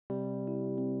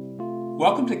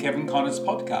Welcome to Kevin Conner's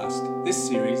podcast. This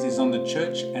series is on the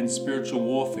church and spiritual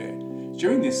warfare.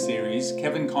 During this series,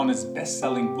 Kevin Conner's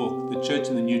best-selling book, The Church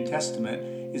in the New Testament,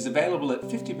 is available at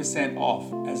 50% off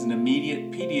as an immediate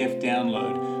PDF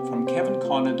download from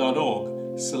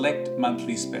kevinconner.org, select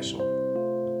monthly special.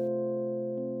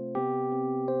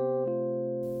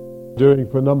 Doing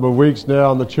for a number of weeks now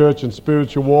on the church and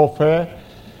spiritual warfare,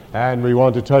 and we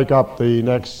want to take up the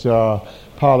next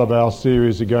part of our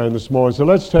series again this morning. So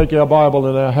let's take our Bible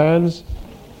in our hands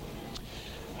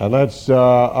and let's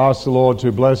ask the Lord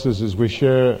to bless us as we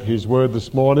share His Word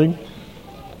this morning.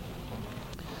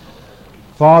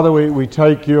 Father, we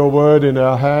take your Word in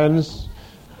our hands,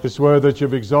 this Word that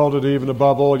you've exalted even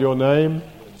above all your name,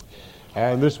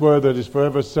 and this Word that is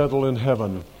forever settled in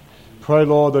heaven. Pray,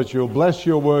 Lord, that you'll bless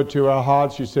your Word to our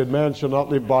hearts. You said man shall not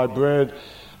live by bread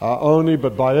only,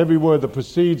 but by every word that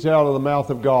proceeds out of the mouth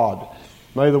of God.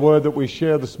 May the word that we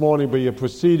share this morning be a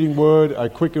proceeding word, a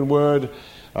quickened word.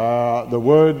 The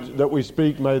word that we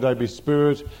speak, may they be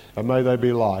spirit and may they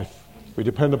be life. We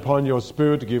depend upon your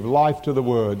Spirit to give life to the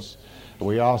words. And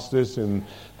we ask this in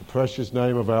the precious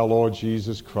name of our Lord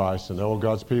Jesus Christ. And all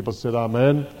God's people said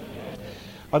amen.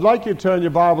 I'd like you to turn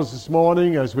your Bibles this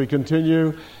morning as we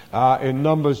continue in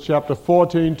Numbers chapter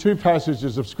 14. Two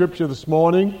passages of Scripture this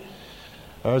morning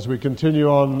as we continue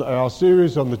on our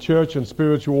series on the church and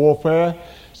spiritual warfare.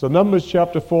 So Numbers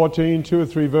chapter 14, 2 or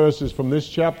 3 verses from this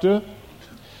chapter,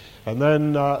 and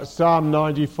then Psalm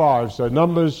 95. So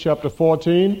Numbers chapter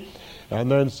 14 and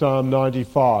then Psalm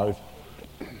 95.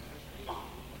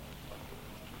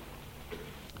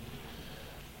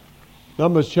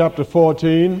 Numbers chapter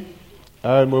 14,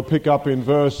 and we'll pick up in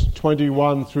verse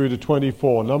 21 through to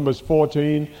 24. Numbers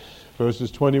 14, verses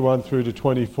 21 through to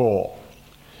 24.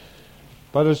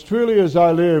 But as truly as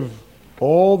I live,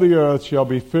 all the earth shall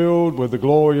be filled with the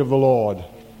glory of the Lord.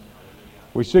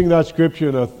 We sing that scripture,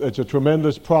 and it's a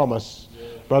tremendous promise,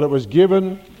 but it was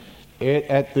given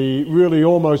at the really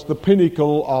almost the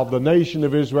pinnacle of the nation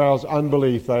of Israel's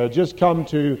unbelief. They had just come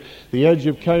to the edge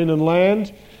of Canaan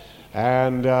land,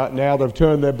 and now they've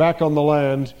turned their back on the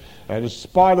land. And in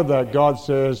spite of that, God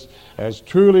says, as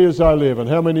truly as I live. And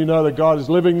how many know that God is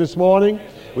living this morning?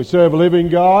 We serve a living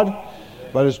God.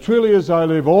 But as truly as I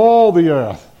live, all the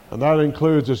earth, and that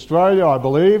includes Australia, I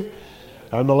believe,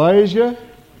 and Malaysia,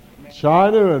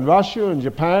 China and Russia and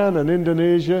Japan and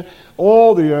Indonesia,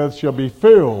 all the earth shall be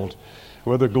filled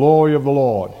with the glory of the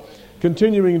Lord.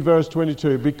 Continuing in verse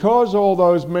 22, because all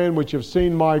those men which have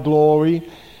seen my glory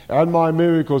and my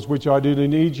miracles which I did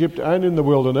in Egypt and in the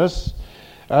wilderness,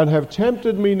 and have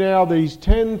tempted me now these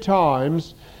 10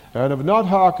 times, and have not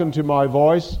hearkened to my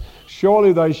voice,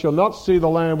 surely they shall not see the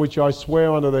land which I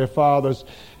swear unto their fathers,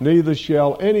 neither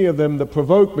shall any of them that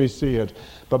provoke me see it.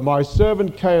 But my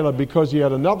servant Caleb, because he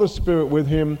had another spirit with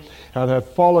him, and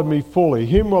hath followed me fully,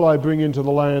 him will I bring into the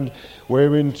land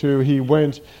whereinto he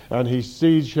went, and his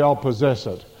seed shall possess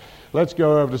it. Let's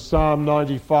go over to Psalm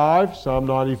 95,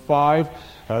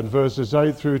 and verses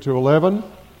 8 through to 11.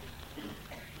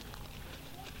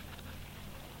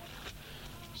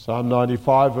 Psalm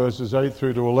 95, verses 8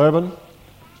 through to 11.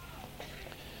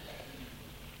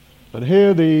 And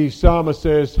here the psalmist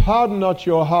says, harden not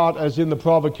your heart as in the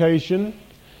provocation,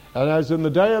 and as in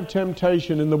the day of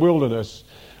temptation in the wilderness,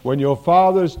 when your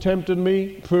fathers tempted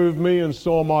me, proved me, and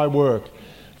saw my work.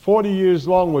 40 years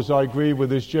long was I grieved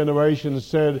with this generation, and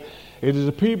said, it is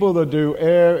a people that do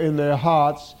err in their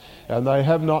hearts, and they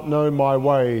have not known my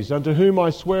ways, unto whom I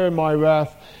swear in my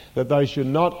wrath that they should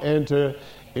not enter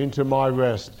into my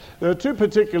rest. There are two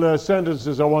particular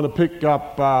sentences I want to pick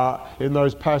up in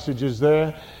those passages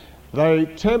there. They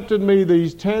tempted me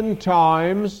these 10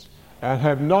 times and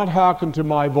have not hearkened to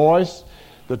my voice.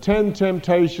 The 10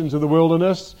 temptations of the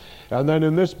wilderness. And then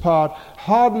in this part,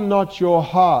 harden not your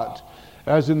heart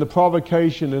as in the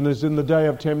provocation and as in the day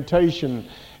of temptation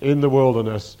in the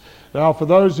wilderness. Now, for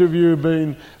those of you who've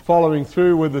been following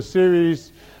through with the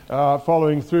series,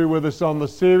 following through with us on the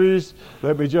series,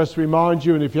 let me just remind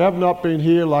you, and if you have not been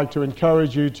here, I'd like to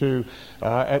encourage you to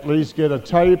at least get a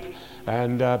tape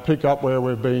and pick up where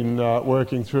we've been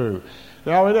working through.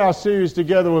 Now, in our series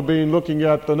together, we've been looking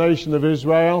at the nation of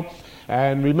Israel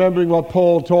and remembering what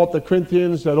Paul taught the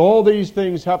Corinthians, that all these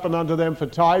things happen unto them for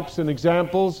types and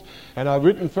examples, and are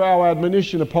written for our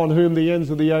admonition, upon whom the ends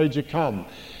of the age are come.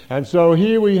 And so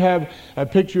here we have a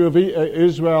picture of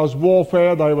Israel's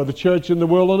warfare. They were the church in the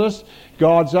wilderness,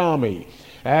 God's army.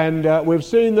 And we've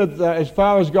seen that as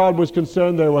far as God was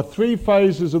concerned, there were 3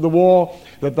 phases of the war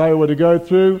that they were to go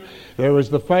through. There was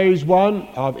the phase 1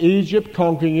 of Egypt,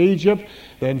 conquering Egypt.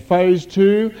 Then phase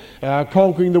 2,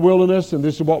 conquering the wilderness. And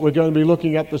this is what we're going to be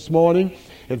looking at this morning.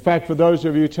 In fact, for those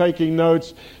of you taking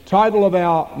notes, title of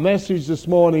our message this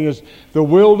morning is The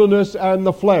Wilderness and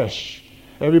the Flesh.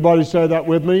 Everybody say that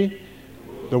with me.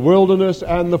 The wilderness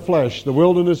and the flesh. The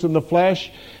wilderness and the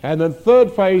flesh. And the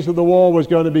third phase of the war was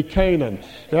going to be Canaan.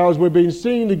 Now, as we've been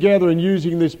seeing together and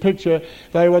using this picture,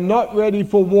 they were not ready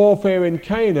for warfare in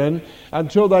Canaan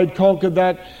until they'd conquered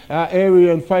that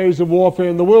area and phase of warfare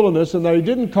in the wilderness. And they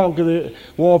didn't conquer the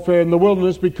warfare in the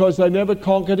wilderness because they never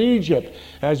conquered Egypt.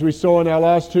 As we saw in our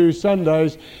last two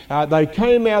Sundays, they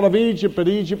came out of Egypt, but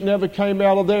Egypt never came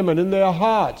out of them. And in their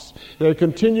hearts, they're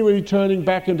continually turning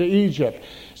back into Egypt.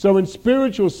 So in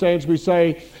spiritual sense, we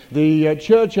say the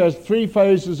church has three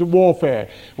phases of warfare.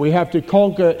 We have to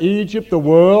conquer Egypt, the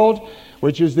world,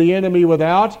 which is the enemy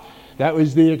without. That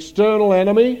was the external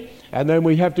enemy. And then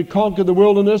we have to conquer the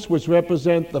wilderness, which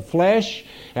represent the flesh,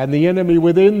 and the enemy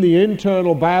within, the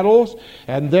internal battles.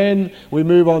 And then we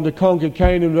move on to conquer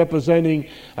Canaan, representing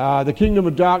the kingdom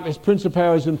of darkness,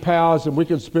 principalities and powers and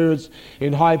wicked spirits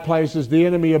in high places, the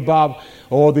enemy above,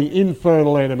 or the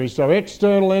infernal enemy. So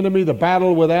external enemy, the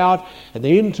battle without, and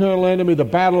the internal enemy, the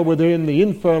battle within, the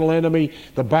infernal enemy,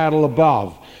 the battle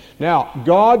above. Now,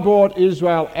 God brought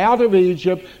Israel out of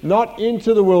Egypt, not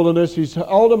into the wilderness. His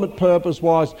ultimate purpose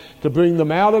was to bring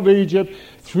them out of Egypt,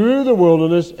 through the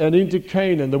wilderness, and into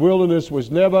Canaan. The wilderness was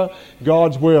never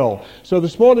God's will. So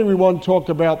this morning we want to talk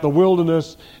about the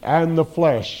wilderness and the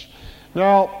flesh.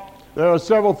 Now, there are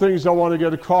several things I want to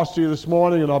get across to you this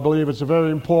morning, and I believe it's a very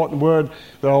important word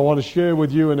that I want to share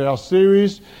with you in our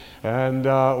series. And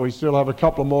we still have a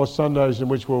couple of more Sundays in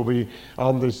which we'll be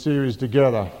on this series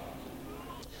together.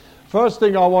 First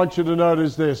thing I want you to note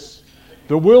is this.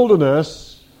 The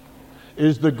wilderness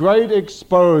is the great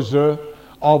exposer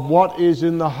of what is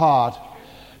in the heart,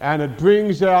 and it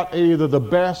brings out either the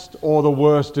best or the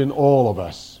worst in all of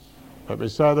us. Let me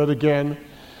say that again.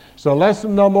 So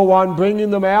lesson number one, bringing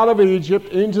them out of Egypt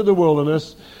into the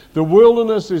wilderness. The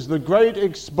wilderness is the great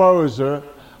exposer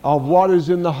of what is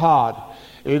in the heart.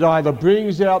 It either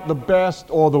brings out the best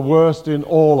or the worst in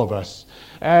all of us.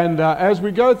 And as we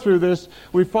go through this,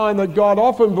 we find that God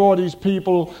often brought his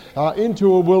people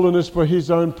into a wilderness for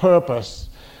his own purpose.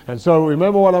 And so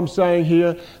remember what I'm saying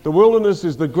here. The wilderness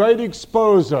is the great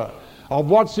exposer of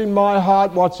what's in my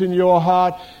heart, what's in your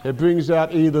heart. It brings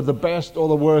out either the best or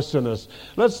the worst in us.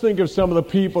 Let's think of some of the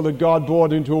people that God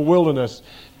brought into a wilderness.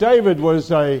 David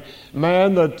was a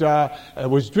man that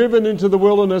was driven into the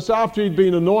wilderness after he'd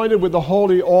been anointed with the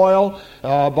holy oil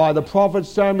by the prophet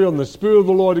Samuel, and the Spirit of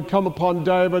the Lord had come upon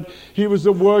David. He was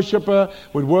a worshiper,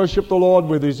 would worship the Lord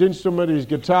with his instrument, his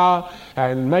guitar,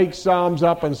 and make psalms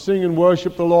up and sing and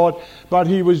worship the Lord. But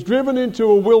he was driven into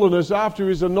a wilderness after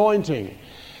his anointing.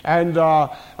 And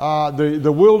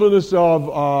the wilderness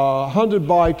of hunted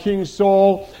by King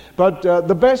Saul. But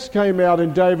the best came out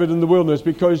in David in the wilderness,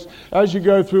 because as you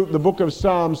go through the book of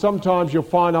Psalms, sometimes you'll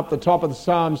find up the top of the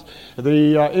Psalms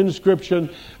the inscription,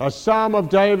 a Psalm of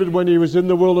David when he was in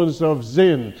the wilderness of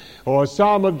Zin, or a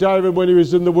Psalm of David when he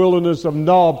was in the wilderness of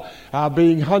Nob,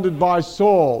 being hunted by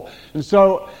Saul. And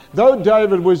so, though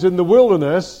David was in the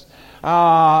wilderness,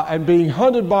 and being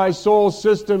hunted by Saul's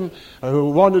system, who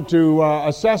wanted to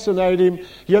assassinate him,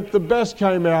 yet the best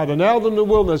came out. And out in the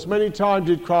wilderness, many times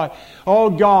he'd cry, "Oh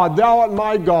God, thou art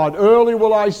my God, early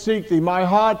will I seek thee. My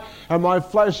heart and my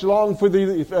flesh long for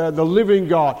thee, the living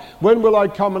God. When will I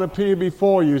come and appear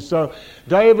before you?" So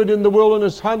David in the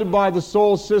wilderness, hunted by the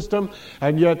Saul system,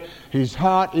 and yet his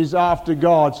heart is after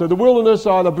God. So the wilderness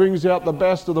either brings out the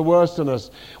best or the worst in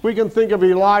us. We can think of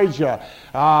Elijah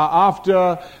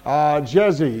after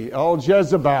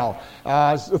Jezebel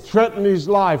threatened his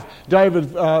life.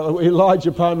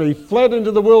 Elijah fled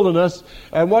into the wilderness,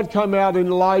 and what came out in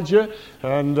Elijah?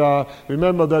 And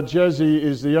remember that Jezebel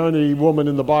is the only woman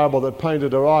in the Bible that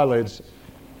painted her eyelids,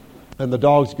 and the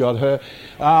dogs got her.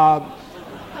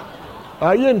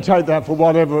 You can take that for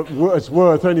whatever it's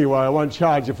worth anyway. I won't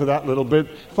charge you for that little bit.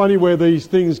 Funny where these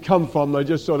things come from. They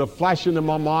just sort of flash into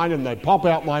my mind and they pop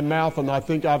out my mouth, and I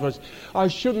think afterwards, I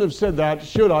shouldn't have said that,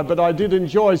 should I? But I did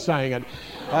enjoy saying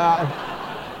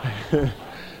it.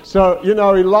 So,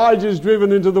 Elijah's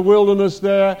driven into the wilderness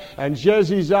there, and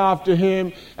Jezebel's after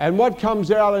him. And what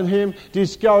comes out in him?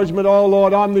 Discouragement. "Oh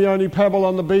Lord, I'm the only pebble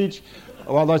on the beach."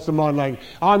 Well, that's the mind language.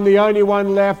 "I'm the only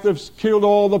one left. They've killed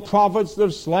all the prophets.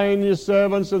 They've slain your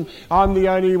servants, and I'm the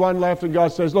only one left." And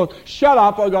God says, "Look, shut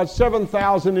up. I've got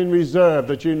 7,000 in reserve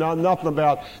that you know nothing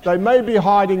about. They may be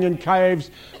hiding in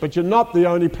caves, but you're not the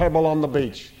only pebble on the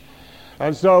beach."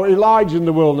 And so Elijah in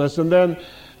the wilderness, and then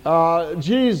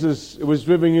Jesus was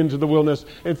driven into the wilderness.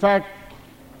 In fact,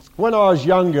 When I was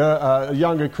a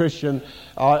younger Christian,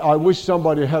 I wish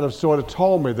somebody had have sort of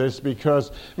told me this,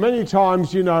 because many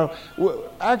times,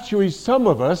 actually some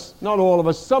of us, not all of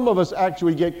us, some of us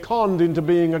actually get conned into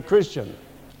being a Christian.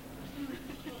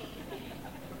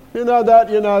 You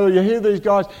hear these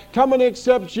guys, come and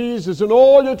accept Jesus and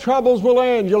all your troubles will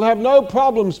end. You'll have no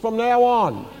problems from now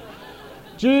on.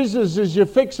 Jesus is your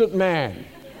fix-it man.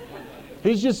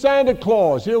 He's your Santa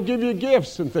Claus. He'll give you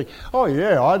gifts and things. Oh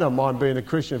yeah, I don't mind being a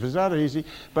Christian if it's that easy.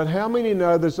 But how many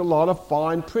know there's a lot of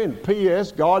fine print?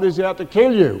 P.S. God is out to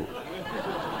kill you.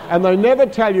 And they never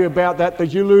tell you about that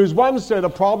you lose one set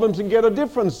of problems and get a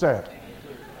different set.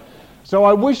 So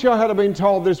I wish I had been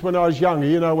told this when I was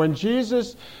younger. When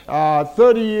Jesus,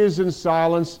 30 years in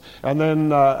silence, and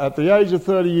then at the age of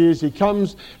 30 years, he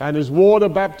comes and is water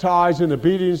baptized in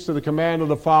obedience to the command of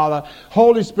the Father.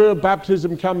 Holy Spirit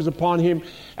baptism comes upon him.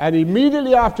 And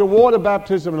immediately after water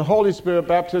baptism and Holy Spirit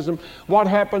baptism, what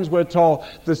happens? We're told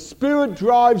the Spirit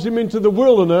drives him into the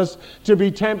wilderness to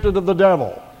be tempted of the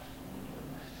devil.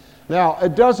 Now,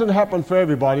 it doesn't happen for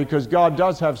everybody, because God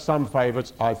does have some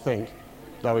favorites, I think,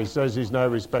 though he says he's no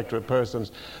respecter of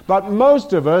persons. But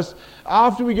most of us,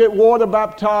 after we get water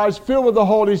baptized, filled with the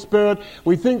Holy Spirit,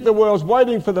 we think the world's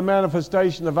waiting for the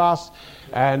manifestation of us,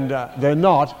 and they're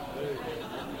not.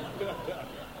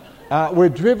 We're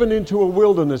driven into a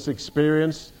wilderness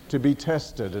experience to be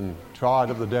tested and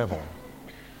tried of the devil.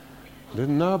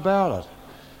 Didn't know about it.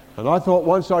 And I thought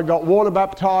once I got water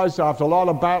baptized after a lot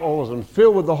of battles and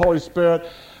filled with the Holy Spirit,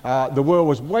 the world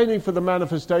was waiting for the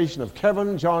manifestation of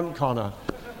Kevin John Connor.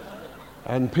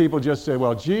 And people just say,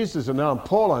 well, Jesus and now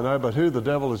Paul I know, but who the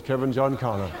devil is Kevin John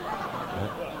Connor?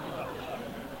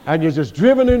 And you're just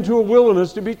driven into a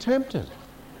wilderness to be tempted.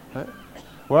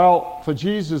 Well, for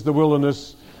Jesus, the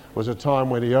wilderness was a time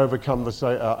when he overcome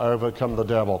the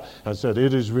devil and said,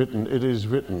 it is written, it is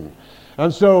written.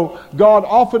 And so God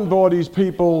often brought his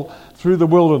people through the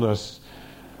wilderness.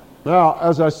 Now,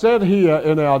 as I said here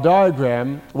in our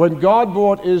diagram, when God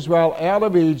brought Israel out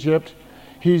of Egypt,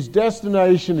 his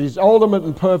destination, his ultimate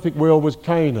and perfect will was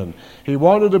Canaan. He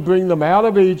wanted to bring them out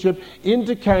of Egypt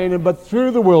into Canaan, but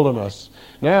through the wilderness.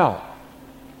 Now,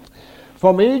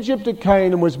 from Egypt to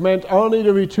Canaan was meant only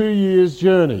to be 2 years'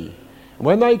 journey.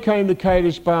 When they came to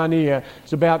Kadesh Barnea,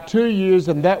 it's about 2 years,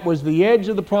 and that was the edge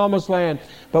of the promised land.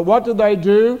 But what did they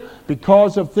do?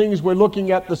 Because of things we're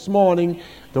looking at this morning,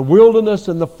 the wilderness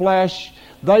and the flesh,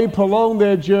 they prolonged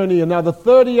their journey another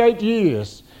 38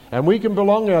 years. And we can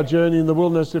prolong our journey in the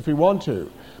wilderness if we want to.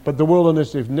 But the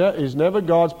wilderness is never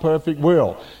God's perfect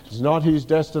will. It's not his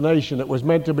destination. It was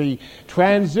meant to be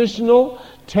transitional,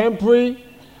 temporary,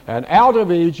 and out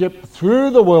of Egypt,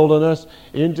 through the wilderness,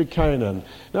 into Canaan.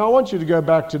 Now I want you to go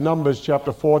back to Numbers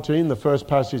chapter 14, the first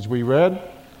passage we read.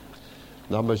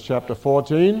 Numbers chapter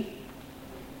 14.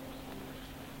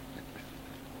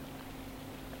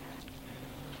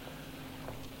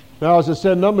 Now, as I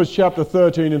said, Numbers chapter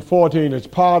 13 and 14, it's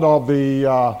part of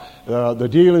the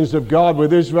dealings of God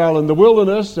with Israel in the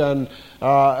wilderness. And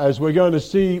as we're going to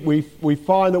see, we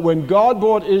find that when God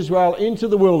brought Israel into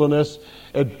the wilderness,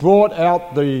 it brought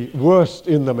out the worst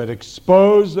in them. It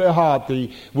exposed their heart.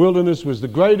 The wilderness was the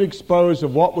great expose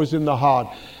of what was in the heart.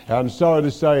 And so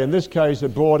to say, in this case,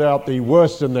 it brought out the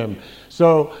worst in them.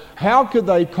 So how could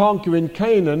they conquer in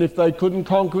Canaan if they couldn't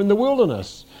conquer in the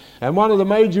wilderness? And one of the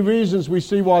major reasons we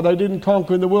see why they didn't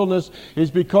conquer in the wilderness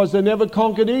is because they never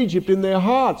conquered Egypt in their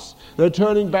hearts. They're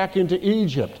turning back into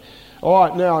Egypt. All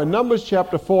right, now in Numbers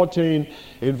chapter 14,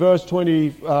 in verse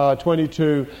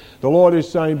 22, the Lord is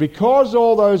saying, because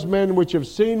all those men which have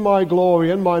seen my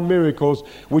glory and my miracles,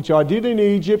 which I did in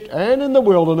Egypt and in the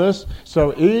wilderness,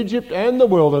 so Egypt and the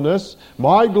wilderness,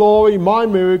 my glory, my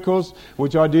miracles,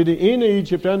 which I did in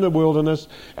Egypt and the wilderness,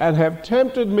 and have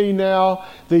tempted me now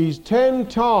these 10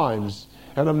 times,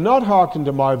 and have not hearkened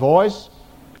to my voice,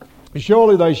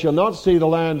 surely they shall not see the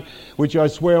land which I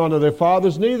swear unto their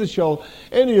fathers, neither shall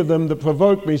any of them that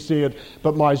provoke me see it.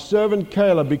 But my servant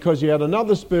Caleb, because he had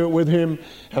another spirit with him,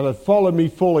 and had followed me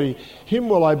fully, him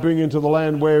will I bring into the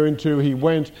land whereinto he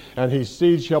went, and his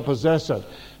seed shall possess it.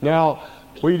 Now,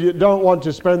 we don't want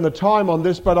to spend the time on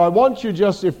this, but I want you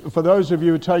just, for those of you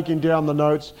who are taking down the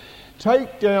notes,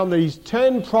 take down these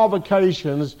 10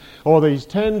 provocations, or these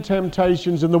 10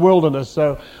 temptations in the wilderness.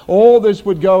 So all this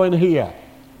would go in here.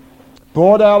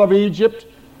 Brought out of Egypt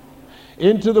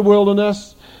into the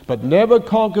wilderness, but never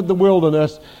conquered the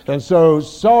wilderness. And so,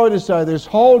 sorry to say, this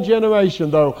whole generation,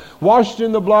 though washed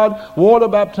in the blood, water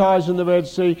baptized in the Red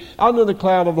Sea, under the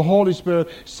cloud of the Holy Spirit,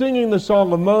 singing the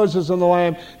song of Moses and the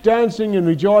Lamb, dancing and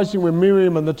rejoicing with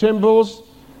Miriam and the timbrels,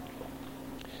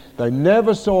 they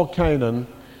never saw Canaan,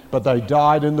 but they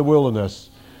died in the wilderness.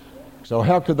 So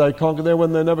how could they conquer there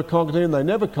when they never conquered here? And they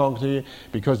never conquered here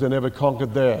because they never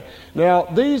conquered there. Now,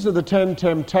 these are the 10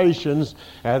 temptations,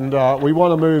 and we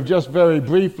want to move just very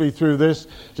briefly through this,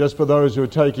 just for those who are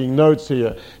taking notes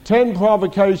here. 10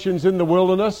 provocations in the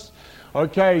wilderness.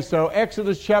 Okay, so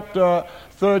Exodus chapter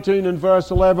 13 and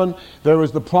verse 11, there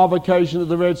was the provocation of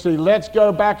the Red Sea. Let's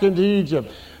go back into Egypt.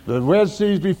 The Red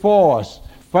Sea's before us.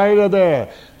 Failure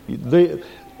there.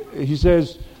 He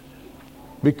says,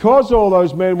 because all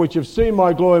those men which have seen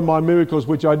my glory and my miracles,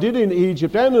 which I did in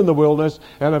Egypt and in the wilderness,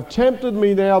 and have tempted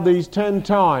me now these 10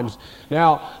 times.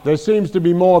 Now, there seems to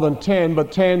be more than 10,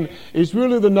 but 10 is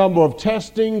really the number of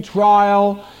testing,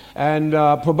 trial, and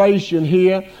probation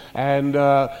here. And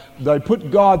they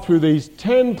put God through these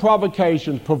 10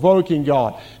 provocations, provoking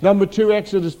God. Number 2,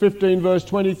 Exodus 15 verse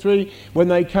 23, when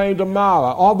they came to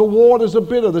Marah. Oh, the waters are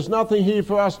bitter. There's nothing here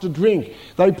for us to drink.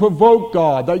 They provoked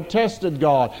God. They tested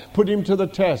God. Put him to the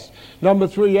test. Number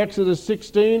 3, Exodus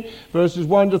 16 verses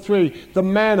 1 to 3. The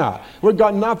manna. We've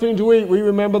got nothing to eat. We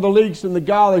remember the leeks and the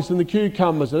garlics and the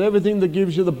cucumbers and everything that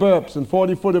gives you the burps and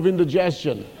 40 foot of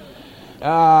indigestion.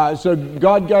 So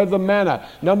God gave them manna.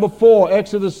 Number 4,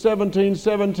 Exodus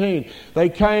 17:17. They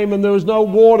came and there was no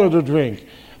water to drink.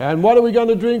 And what are we going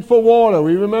to drink for water?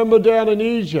 We remember down in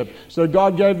Egypt. So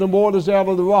God gave them waters out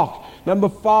of the rock. Number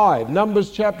 5, Numbers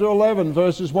chapter 11,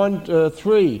 verses 1 to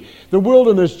 3. The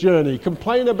wilderness journey.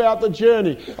 Complain about the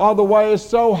journey. Oh, the way is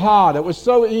so hard. It was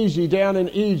so easy down in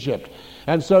Egypt.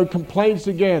 And so complaints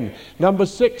again. Number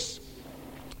 6,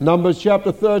 Numbers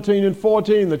chapter 13 and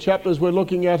 14, the chapters we're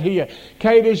looking at here.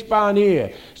 Kadesh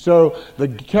Barnea. So the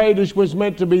Kadesh was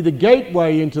meant to be the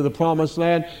gateway into the promised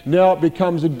land. Now it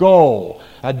becomes a goal,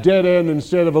 a dead end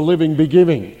instead of a living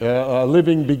beginning.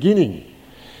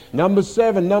 Number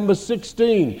 7, number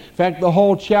 16. In fact, the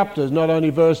whole chapter is not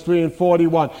only verse 3 and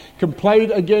 41.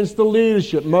 Complaint against the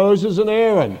leadership, Moses and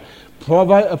Aaron.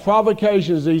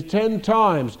 Provocations, these 10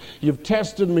 times you've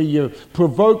tested me, you've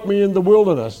provoked me in the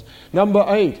wilderness. Number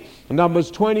 8, Numbers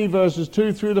 20 verses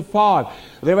 2 through to 5.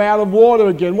 They're out of water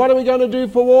again. What are we going to do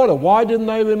for water? Why didn't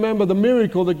they remember the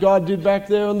miracle that God did back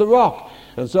there on the rock?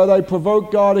 And so they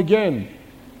provoked God again.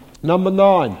 Number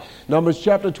 9, Numbers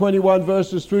chapter 21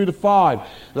 verses 3 to 5.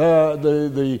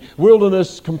 The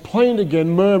wilderness complained again,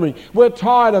 murmuring, we're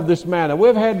tired of this manna.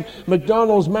 We've had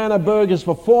McDonald's manna burgers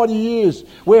for 40 years.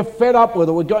 We're fed up with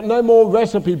it. We've got no more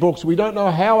recipe books. We don't know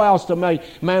how else to make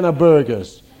manna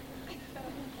burgers.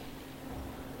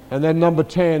 And then number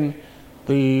 10,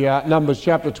 the Numbers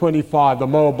chapter 25, the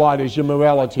Moabitess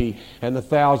immorality and the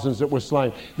thousands that were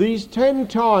slain. These 10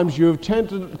 times you have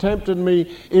tempted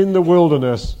me in the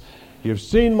wilderness. You've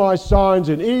seen my signs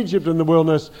in Egypt in the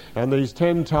wilderness, and these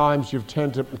 10 times you've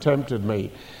tempted me.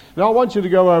 Now I want you to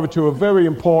go over to a very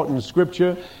important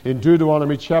scripture in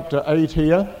Deuteronomy chapter 8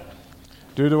 here.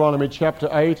 Deuteronomy chapter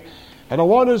 8. And I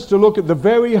want us to look at the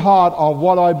very heart of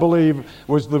what I believe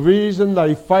was the reason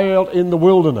they failed in the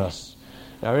wilderness.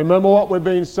 Now remember what we've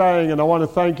been saying, and I want to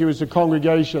thank you as a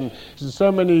congregation. There's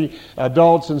so many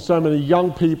adults and so many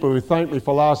young people who thanked me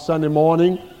for last Sunday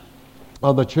morning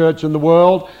on the church and the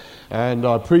world. And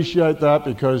I appreciate that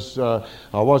because I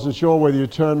wasn't sure whether you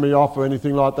turned me off or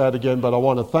anything like that again, but I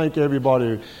want to thank everybody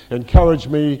who encouraged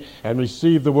me and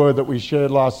received the word that we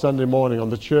shared last Sunday morning on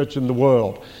the church and the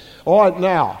world. All right,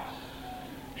 now,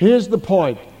 here's the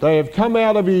point. They have come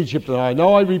out of Egypt, and I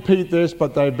know I repeat this,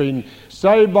 but they've been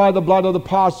saved by the blood of the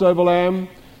Passover lamb.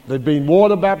 They've been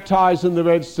water baptized in the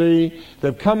Red Sea.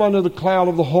 They've come under the cloud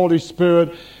of the Holy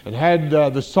Spirit and had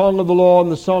the song of the Lord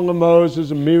and the song of Moses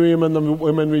and Miriam and the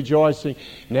women rejoicing.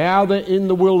 Now they're in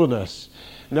the wilderness.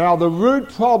 Now the root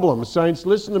problem, saints,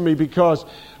 listen to me, because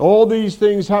all these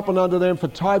things happen unto them for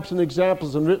types and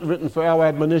examples and written for our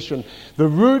admonition. The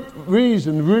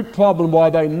root problem why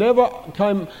they never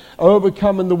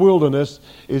overcome in the wilderness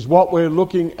is what we're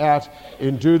looking at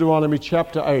in Deuteronomy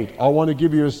chapter 8. I want to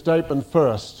give you a statement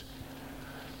first.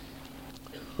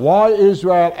 Why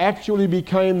Israel actually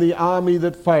became the army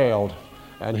that failed.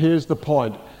 And here's the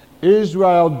point.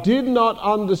 Israel did not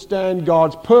understand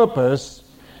God's purpose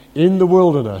in the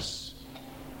wilderness.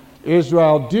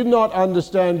 Israel did not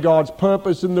understand God's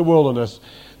purpose in the wilderness.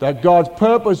 That God's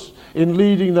purpose in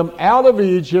leading them out of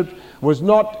Egypt was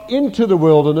not into the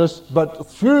wilderness, but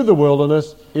through the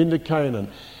wilderness into Canaan.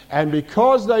 And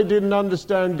because they didn't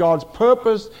understand God's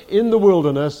purpose in the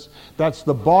wilderness, that's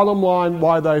the bottom line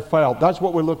why they failed. That's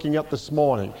what we're looking at this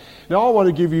morning. Now I want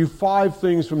to give you 5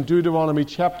 things from Deuteronomy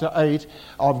chapter 8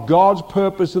 of God's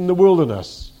purpose in the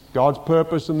wilderness. God's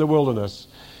purpose in the wilderness.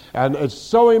 And it's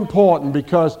so important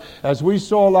because, as we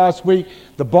saw last week,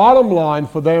 the bottom line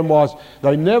for them was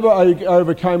they never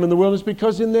overcame in the wilderness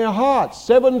because in their hearts,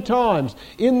 7 times,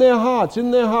 in their hearts,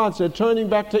 they're turning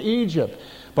back to Egypt.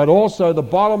 But also the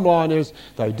bottom line is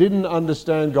they didn't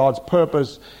understand God's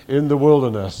purpose in the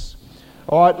wilderness.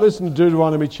 All right, listen to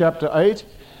Deuteronomy chapter 8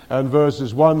 and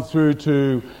verses 1 through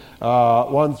to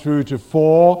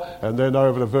 4, and then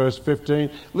over to verse 15.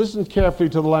 Listen carefully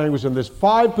to the language, and there's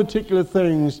 5 particular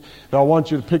things that I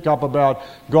want you to pick up about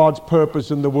God's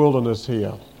purpose in the wilderness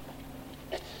here.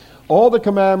 All the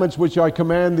commandments which I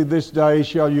command thee this day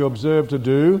shall you observe to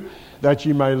do, that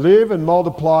you may live and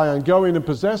multiply and go in and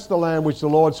possess the land which the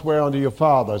Lord sware unto your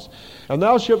fathers. And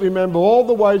thou shalt remember all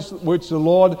the ways which the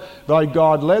Lord thy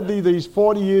God led thee these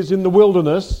 40 years in the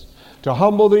wilderness, to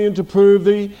humble thee and to prove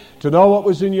thee, to know what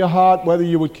was in your heart, whether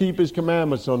you would keep his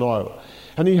commandments or no.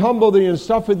 And he humbled thee and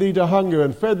suffered thee to hunger,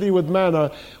 and fed thee with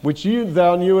manna, which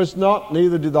thou knewest not,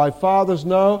 neither did thy fathers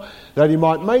know, that he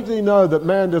might make thee know that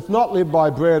man doth not live by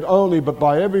bread only, but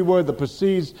by every word that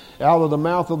proceeds out of the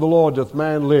mouth of the Lord doth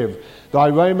man live. Thy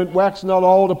raiment waxed not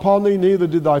old upon thee, neither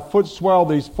did thy foot swell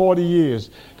these 40 years.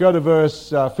 Go to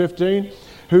verse 15.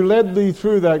 Who led thee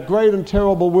through that great and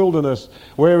terrible wilderness,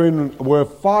 wherein were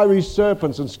fiery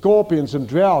serpents and scorpions and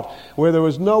drought, where there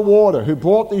was no water, who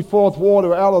brought thee forth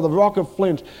water out of the rock of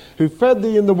flint, who fed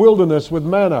thee in the wilderness with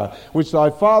manna, which thy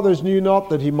fathers knew not,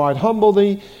 that he might humble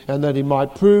thee, and that he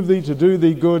might prove thee to do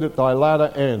thee good at thy latter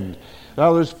end.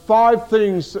 Now there's 5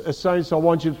 things, saints, I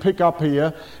want you to pick up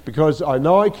here, because I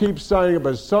know I keep saying it,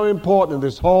 but it's so important in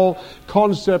this whole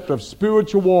concept of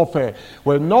spiritual warfare.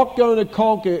 We're not going to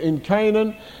conquer in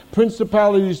Canaan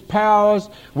principalities, powers,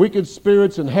 wicked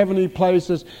spirits in heavenly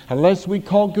places unless we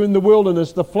conquer in the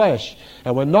wilderness the flesh.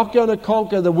 And we're not going to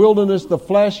conquer the wilderness, the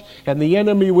flesh, and the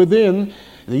enemy within,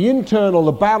 the internal,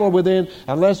 the battle within,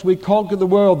 unless we conquer the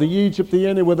world, the Egypt, the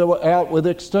enemy out with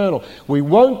external. We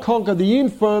won't conquer the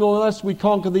infernal unless we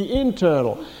conquer the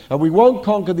internal. And we won't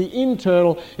conquer the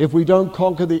internal if we don't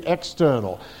conquer the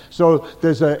external. So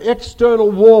there's an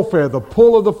external warfare, the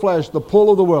pull of the flesh, the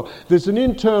pull of the world. There's an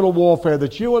internal warfare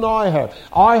that you and I have.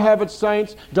 I have it,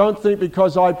 saints. Don't think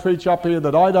because I preach up here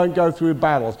that I don't go through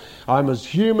battles. I'm as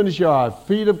human as you are. I have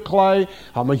feet of clay.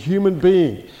 I'm a human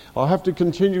being. I have to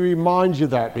continue to remind you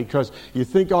that because you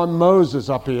think I'm Moses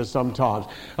up here sometimes.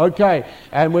 Okay,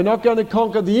 and we're not going to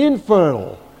conquer the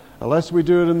infernal unless we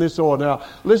do it in this order. Now,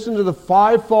 listen to the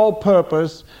 5-fold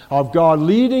purpose of God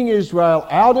leading Israel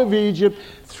out of Egypt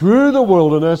through the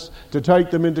wilderness to take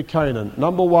them into Canaan.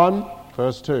 Number 1,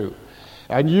 verse 2.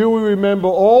 And you will remember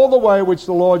all the way which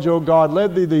the Lord your God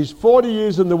led thee these 40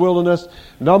 years in the wilderness.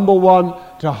 Number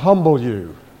 1, to humble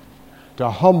you.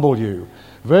 To humble you.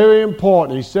 Very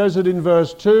important. He says it in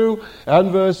verse 2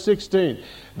 and verse 16.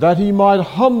 That he might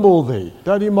humble thee.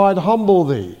 That he might humble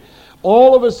thee.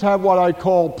 All of us have what I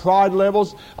call pride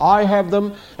levels. I have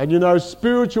them. And you know,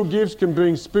 spiritual gifts can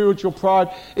bring spiritual pride.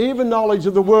 Even knowledge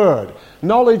of the Word.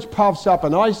 Knowledge puffs up.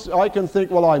 And I can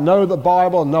think, well, I know the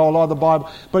Bible, know a lot of the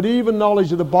Bible. But even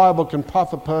knowledge of the Bible can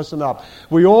puff a person up.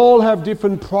 We all have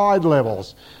different pride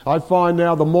levels. I find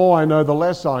now the more I know, the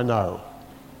less I know.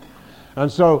 And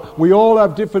so we all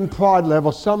have different pride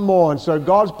levels, some more. And so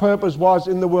God's purpose was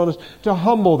in the wilderness to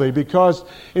humble thee. Because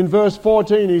in verse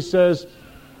 14 he says,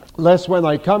 lest when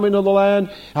they come into the land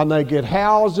and they get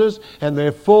houses and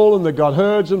they're full and they've got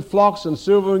herds and flocks and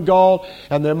silver and gold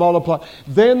and they're multiplied,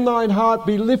 then thine heart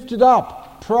be lifted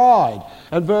up, pride.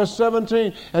 And verse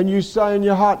 17, and you say in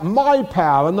your heart, my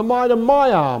power and the might of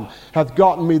my arm hath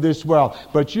gotten me this wealth.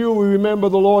 But you will remember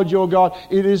the Lord your God.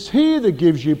 It is he that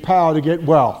gives you power to get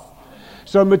wealth.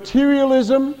 So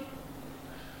materialism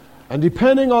and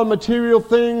depending on material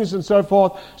things and so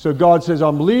forth. So God says,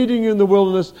 I'm leading you in the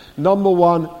wilderness, number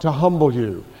 1, to humble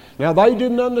you. Now they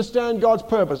didn't understand God's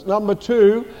purpose. Number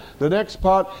 2, the next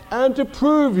part, and to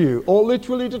prove you, or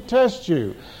literally to test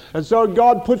you. And so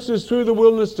God puts us through the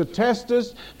wilderness to test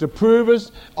us, to prove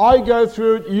us. I go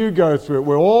through it, you go through it.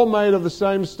 We're all made of the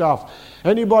same stuff.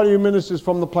 Anybody who ministers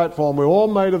from the platform, we're all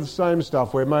made of the same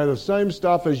stuff. We're made of the same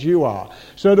stuff as you are.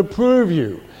 So to prove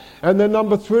you. And then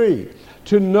number 3,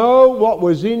 to know what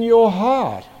was in your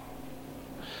heart.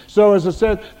 So as I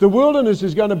said, the wilderness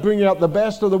is going to bring out the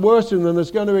best or the worst in them.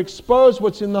 It's going to expose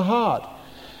what's in the heart.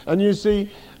 And you see,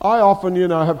 I often,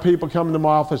 have people come into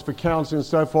my office for counseling and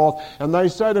so forth, and they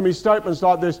say to me statements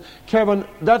like this, Kevin,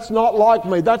 that's not like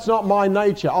me. That's not my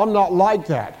nature. I'm not like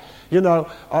that. I'd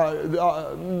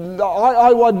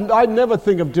never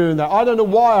think of doing that. I don't know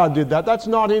why I did that. That's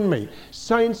not in me.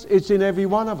 Saints, it's in every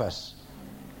one of us.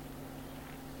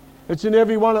 It's in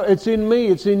every one. It's in me.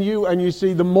 It's in you. And you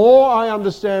see, the more I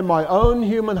understand my own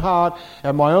human heart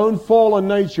and my own fallen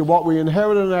nature, what we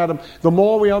inherited in Adam, the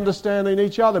more we understand in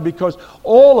each other. Because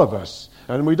all of us,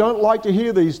 and we don't like to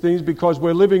hear these things because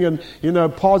we're living in,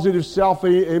 positive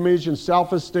self-image and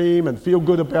self-esteem and feel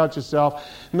good about yourself.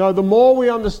 No, the more we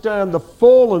understand the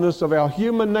fallenness of our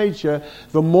human nature,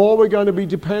 the more we're going to be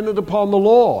dependent upon the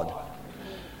Lord.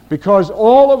 Because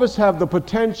all of us have the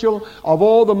potential of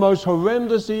all the most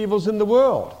horrendous evils in the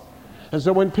world. And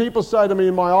so when people say to me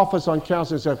in my office on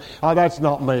counseling, say, "Oh, that's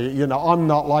not me, I'm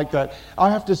not like that," I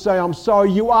have to say, "I'm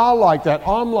sorry, you are like that,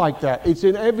 I'm like that." It's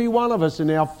in every one of us, in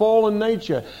our fallen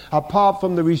nature, apart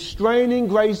from the restraining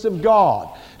grace of God.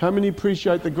 How many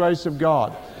appreciate the grace of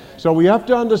God? So we have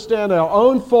to understand our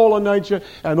own fallen nature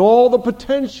and all the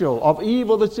potential of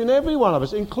evil that's in every one of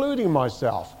us, including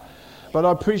myself. But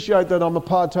I appreciate that I'm a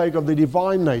partaker of the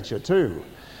divine nature too.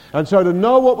 And so to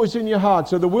know what was in your heart.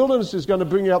 So the wilderness is going to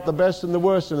bring out the best and the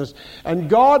worst in us. And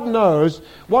God knows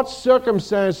what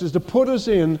circumstances to put us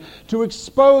in to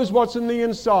expose what's in the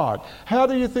inside. How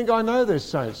do you think I know this,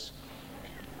 saints?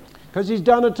 Because He's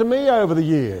done it to me over the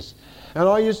years. And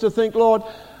I used to think, Lord,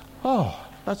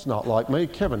 that's not like me.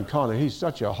 Kevin Conner, he's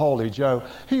such a holy Joe.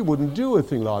 He wouldn't do a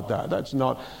thing like that. That's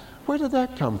not... Where did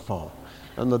that come from?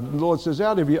 And the Lord says,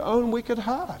 out of your own wicked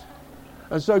heart.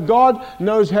 And so God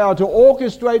knows how to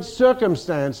orchestrate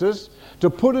circumstances to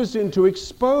put us in, to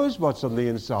expose what's on the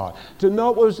inside, to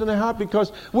know what's in the heart,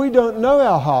 because we don't know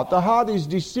our heart. The heart is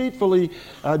deceitfully,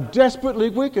 desperately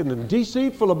wicked, and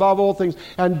deceitful above all things,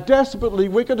 and desperately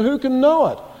wicked. Who can know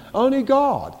it? Only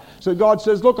God. So God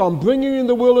says, look, I'm bringing you in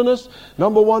the wilderness,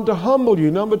 number 1, to humble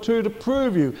you, number 2, to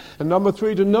prove you, and number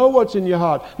 3, to know what's in your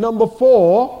heart, number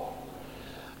 4,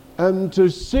 and to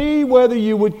see whether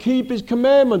you would keep His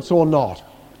commandments or not.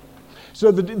 So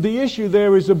the issue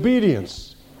there is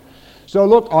obedience. So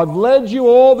look, I've led you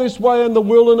all this way in the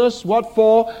wilderness. What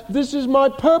for? This is my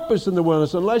purpose in the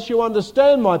wilderness. Unless you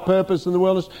understand my purpose in the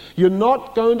wilderness, you're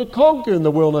not going to conquer in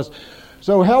the wilderness.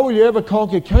 So how will you ever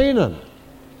conquer Canaan?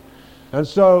 And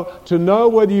so to know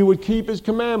whether you would keep His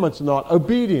commandments or not,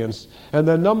 obedience. And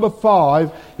then number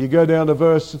 5, you go down to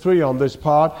verse 3 on this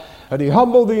part. And He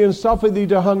humbled thee and suffered thee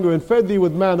to hunger and fed thee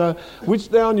with manna, which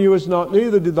thou knewest not,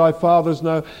 neither did thy fathers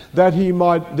know, that He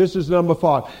might, this is number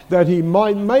 5, that He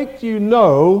might make you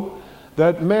know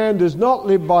that man does not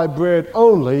live by bread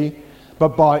only,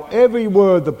 but by every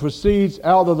word that proceeds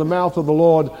out of the mouth of the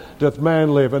Lord doth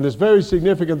man live. And it's very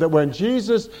significant that when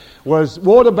Jesus was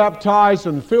water baptized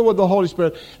and filled with the Holy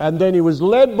Spirit, and then He was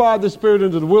led by the Spirit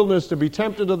into the wilderness to be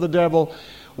tempted of the devil,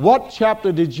 what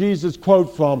chapter did Jesus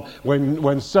quote from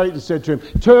when Satan said to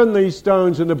Him, turn these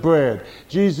stones into bread?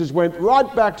 Jesus went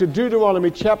right back to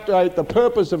Deuteronomy chapter 8, the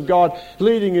purpose of God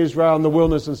leading Israel in the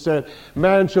wilderness, and said,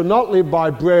 man shall not live by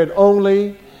bread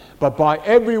only, but by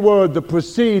every word that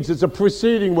proceeds. It's a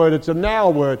preceding word, it's a now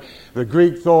word. The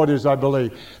Greek thought is, I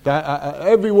believe, that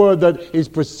every word that is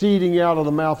proceeding out of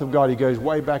the mouth of God. He goes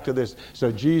way back to this.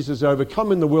 So Jesus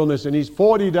overcome in the wilderness in His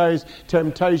 40 days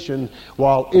temptation,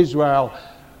 while Israel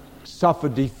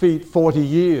suffered defeat 40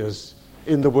 years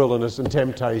in the wilderness and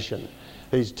temptation.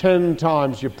 These 10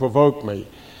 times you provoked me.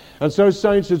 And so,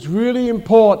 saints, it's really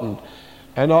important.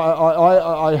 And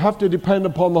I have to depend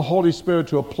upon the Holy Spirit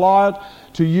to apply it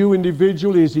to you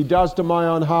individually as He does to my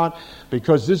own heart,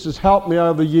 because this has helped me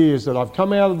over the years, that I've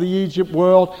come out of the Egypt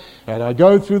world and I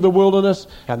go through the wilderness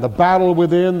and the battle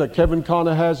within that Kevin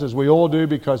Conner has, as we all do,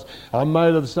 because I'm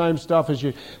made of the same stuff as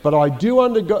you. But I do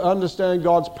understand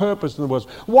God's purpose in the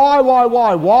wilderness.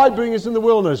 Why bring us in the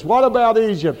wilderness? What about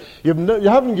Egypt? You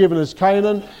haven't given us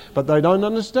Canaan. But they don't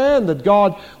understand that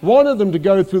God wanted them to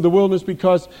go through the wilderness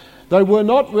because they were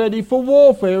not ready for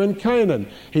warfare in Canaan.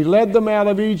 He led them out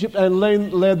of Egypt and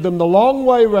led them the long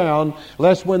way round,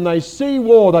 lest when they see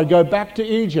war, they go back to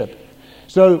Egypt.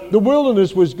 So the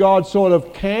wilderness was God's sort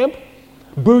of camp,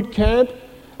 boot camp,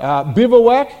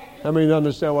 bivouac. I mean,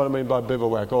 understand what I mean by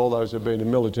bivouac. All those who have been in the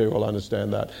military will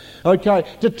understand that. Okay,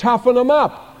 to toughen them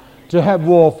up, to have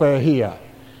warfare here.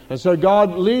 And so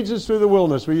God leads us through the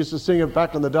wilderness. We used to sing it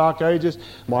back in the dark ages.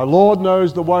 My Lord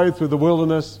knows the way through the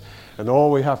wilderness, and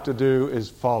all we have to do is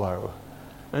follow.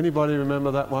 Anybody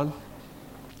remember that one?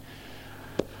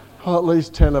 Oh, at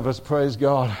least 10 of us, praise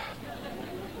God.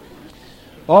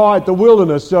 All right, the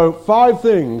wilderness. So 5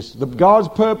 things. God's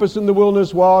purpose in the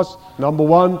wilderness was, number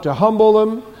 1, to humble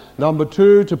them. Number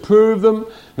 2, to prove them.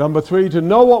 Number 3, to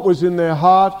know what was in their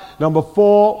heart. Number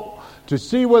 4, to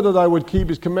see whether they would keep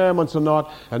His commandments or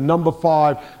not. And number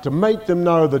 5, to make them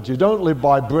know that you don't live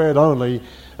by bread only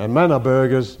and manna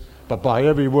burgers, but by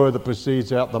every word that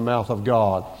proceeds out the mouth of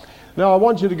God. Now I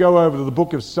want you to go over to the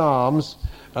book of Psalms,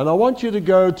 and I want you to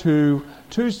go to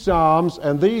 2 Psalms,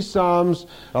 and these Psalms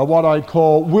are what I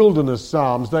call wilderness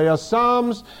Psalms. They are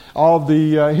Psalms of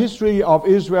the history of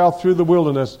Israel through the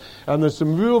wilderness, and there's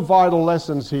some real vital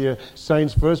lessons here,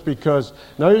 saints, first, because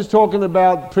nobody's talking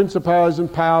about principalities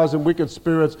and powers and wicked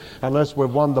spirits unless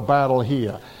we've won the battle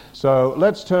here. So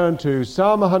let's turn to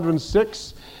Psalm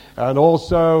 106 and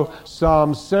also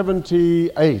Psalm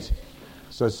 78.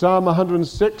 So Psalm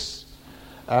 106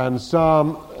 and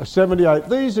Psalm 78.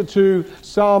 These are 2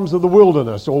 Psalms of the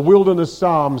wilderness, or wilderness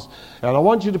Psalms. And I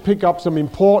want you to pick up some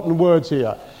important words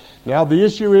here. Now the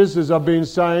issue is, as I've been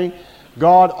saying,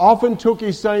 God often took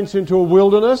his saints into a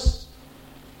wilderness,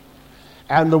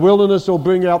 and the wilderness will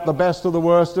bring out the best of the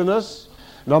worst in us.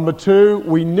 Number 2,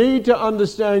 we need to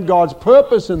understand God's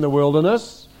purpose in the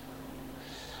wilderness.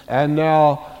 And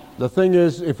now the thing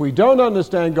is, if we don't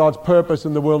understand God's purpose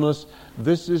in the wilderness,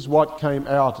 this is what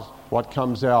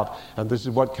comes out, and this is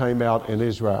what came out in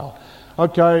Israel.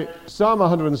 Okay, Psalm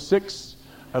 106,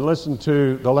 and listen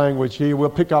to the language here. We'll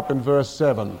pick up in verse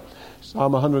 7.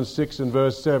 Psalm 106 and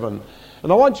verse 7.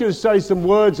 And I want you to say some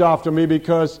words after me,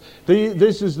 because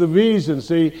this is the reason.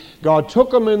 See, God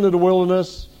took them into the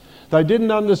wilderness. They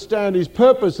didn't understand his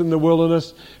purpose in the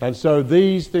wilderness, and so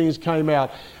these things came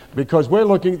out, because we're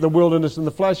looking at the wilderness in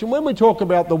the flesh. And when we talk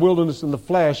about the wilderness in the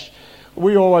flesh,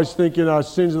 we always think,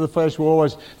 sins of the flesh, we're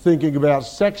always thinking about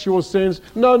sexual sins.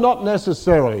 No, not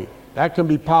necessarily. That can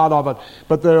be part of it.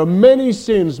 But there are many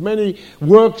sins, many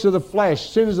works of the flesh,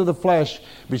 sins of the flesh,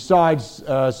 besides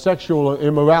sexual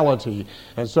immorality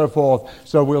and so forth.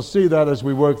 So we'll see that as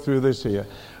we work through this here.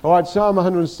 All right, Psalm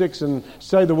 106, and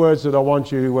say the words that I want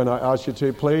you when I ask you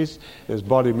to, please. There's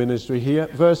body ministry here.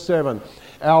 Verse 7.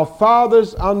 Our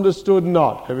fathers understood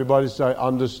not. Everybody say,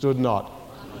 understood not.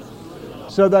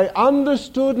 So they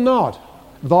understood not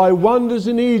thy wonders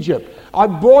in Egypt. I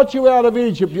brought you out of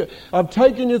Egypt. I've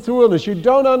taken you through wilderness. You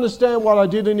don't understand what I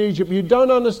did in Egypt. You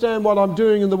don't understand what I'm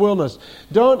doing in the wilderness.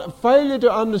 Don't failure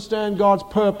to understand God's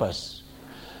purpose.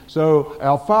 So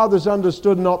our fathers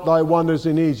understood not thy wonders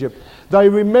in Egypt. They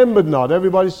remembered not.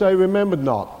 Everybody say, remembered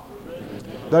not.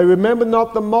 They remembered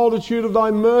not the multitude of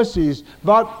thy mercies,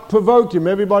 but provoked him.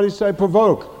 Everybody say,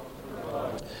 provoke.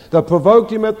 That provoked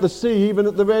him at the sea, even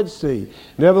at the Red Sea.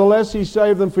 Nevertheless, he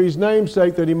saved them for his name's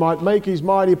sake, that he might make his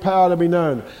mighty power to be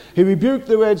known. He rebuked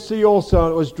the Red Sea also,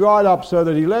 and it was dried up, so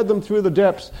that he led them through the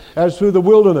depths as through the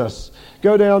wilderness.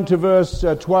 Go down to verse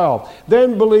 12.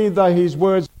 Then believed they his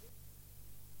words.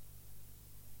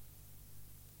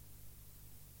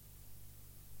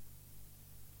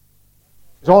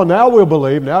 So now we'll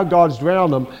believe. Now God's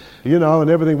drowned them, and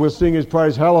everything. We'll sing his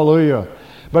praise. Hallelujah.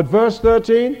 But verse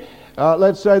 13...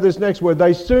 let's say this next word.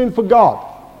 They soon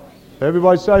forgot.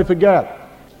 Everybody say forget.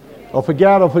 Or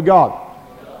forgot or forgot.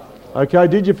 Okay,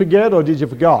 did you forget or did you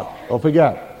forgot? Or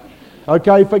forget?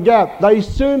 Okay, forget. They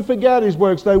soon forgot his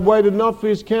works. They waited not for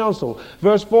his counsel.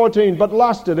 Verse 14, but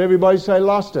lusted. Everybody say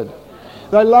lusted.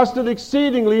 They lusted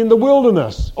exceedingly in the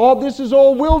wilderness. Oh, this is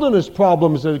all wilderness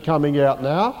problems that are coming out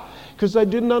now, because they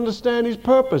didn't understand his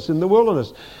purpose in the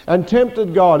wilderness. And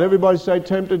tempted God. Everybody say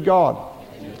tempted God.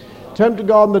 Tempted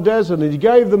God in the desert, and he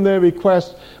gave them their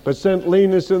request, but sent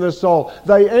leanness in their soul.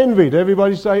 They envied.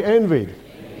 Everybody say envied.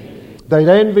 They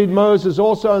envied Moses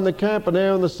also in the camp, and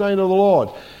Aaron the saint of the Lord.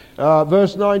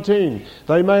 Verse 19,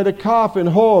 they made a calf in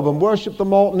Horeb and worshipped the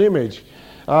molten image.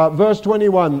 Verse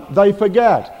 21, they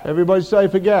forget. Everybody say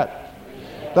forget.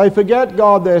 They forget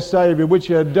God their Savior, which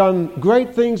had done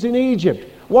great things in Egypt,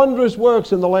 wondrous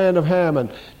works in the land of Ham, and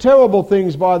terrible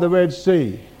things by the Red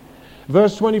Sea.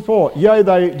 Verse 24, yea,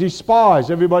 they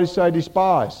despise. Everybody say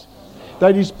despise.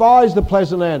 They despise the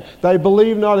pleasant land. They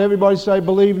believe not. Everybody say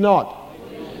believe not.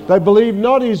 They believed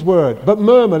not his word, but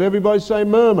murmured. Everybody say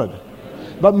murmured.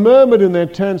 But murmured in their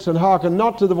tents and hearkened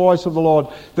not to the voice of the Lord.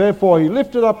 Therefore he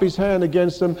lifted up his hand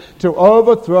against them to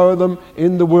overthrow them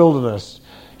in the wilderness.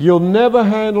 You'll never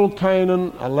handle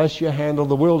Canaan unless you handle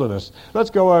the wilderness.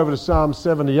 Let's go over to Psalm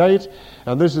 78.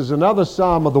 And this is another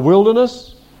psalm of the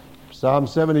wilderness. Psalm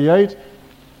 78.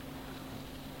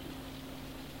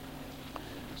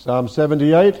 Psalm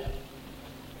 78.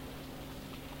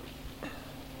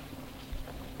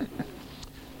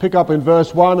 Pick up in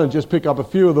verse 1 and just pick up a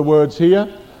few of the words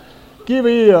here. Give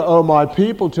ear, O my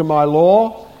people, to my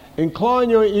law. Incline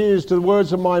your ears to the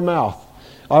words of my mouth.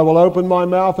 I will open my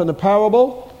mouth in a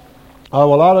parable. I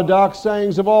will utter dark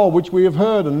sayings of all which we have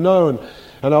heard and known,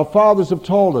 and our fathers have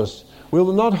told us. We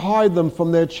will not hide them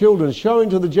from their children, showing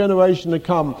to the generation to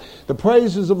come the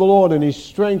praises of the Lord and his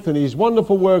strength and his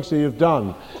wonderful works he hath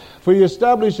done. For he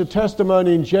established a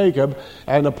testimony in Jacob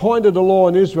and appointed a law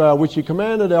in Israel, which he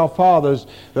commanded our fathers,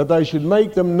 that they should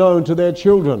make them known to their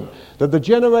children, that the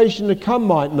generation to come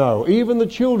might know, even the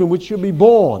children which should be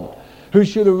born, who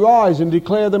should arise and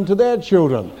declare them to their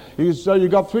children. So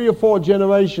you've got 3 or 4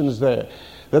 generations there,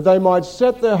 that they might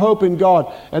set their hope in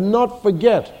God and not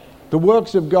forget the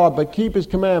works of God, but keep his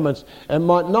commandments, and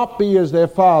might not be as their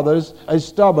fathers, as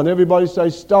stubborn. Everybody say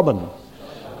stubborn.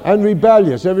 And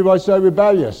rebellious. Everybody say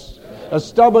rebellious. A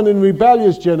stubborn and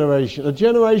rebellious generation, a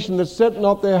generation that set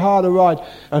not their heart aright,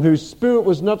 and whose spirit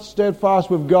was not steadfast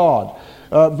with God.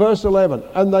 Verse 11,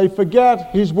 and they forget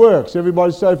his works.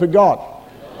 Everybody say forgot.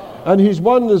 And his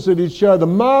wonders that he showed. The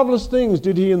marvelous things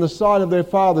did he in the sight of their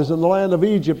fathers in the land of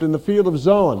Egypt, in the field of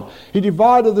Zoan. He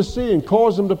divided the sea and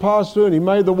caused them to pass through, and he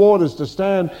made the waters to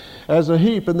stand as a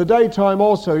heap. In the daytime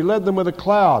also he led them with a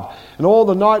cloud, and all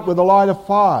the night with a light of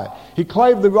fire. He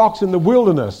clave the rocks in the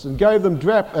wilderness, and gave them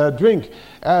drink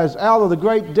as out of the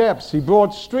great depths. He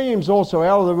brought streams also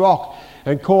out of the rock,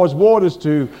 and caused waters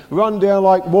to run down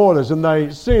like waters. And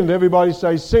they sinned. Everybody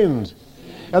say sinned.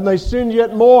 And they sinned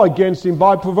yet more against him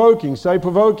by provoking. Say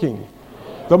provoking.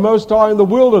 The Most High in the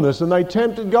wilderness. And they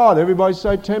tempted God. Everybody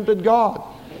say tempted God.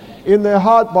 In their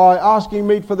heart by asking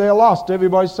meat for their lust.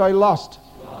 Everybody say lust.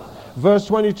 Verse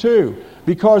 22.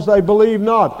 Because they believe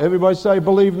not. Everybody say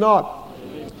believe not.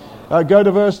 Go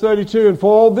to verse 32. And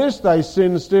for all this they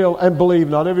sin still and believe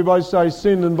not. Everybody say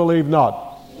sin and believe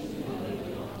not.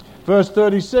 Verse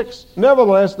 36.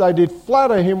 Nevertheless they did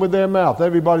flatter him with their mouth.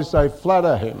 Everybody say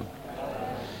flatter him.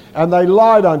 And they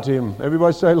lied unto him.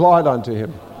 Everybody say lied unto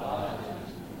him.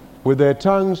 With their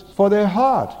tongues for their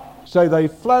heart. Say they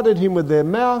flattered him with their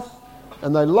mouth,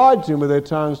 and they lied to him with their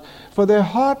tongues, for their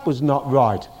heart was not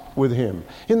right with him.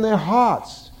 In their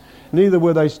hearts, neither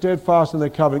were they steadfast in their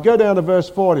covenant. Go down to verse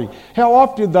 40. How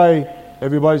oft did they,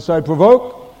 everybody say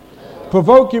provoke?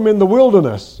 Provoke him in the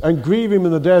wilderness, and grieve him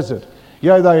in the desert.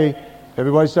 Yea, they,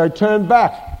 everybody say turn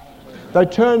back. They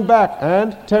turned back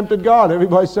and tempted God.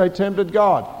 Everybody say tempted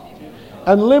God.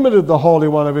 And limited the Holy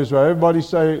One of Israel. Everybody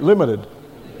say limited.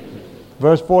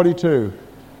 Verse 42.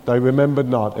 They remembered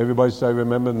not. Everybody say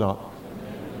remembered not.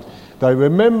 They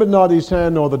remembered not his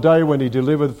hand, nor the day when he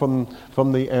delivered from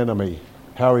the enemy.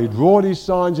 How he wrought his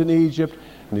signs in Egypt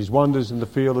and his wonders in the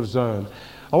field of Zoan.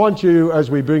 I want you, as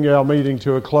we bring our meeting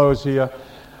to a close here,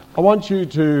 I want you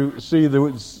to see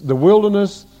the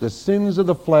wilderness, the sins of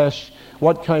the flesh,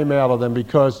 what came out of them,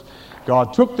 because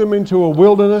God took them into a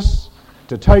wilderness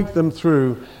to take them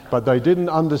through, but they didn't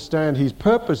understand his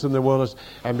purpose in the wilderness.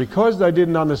 And because they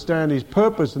didn't understand his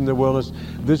purpose in the wilderness,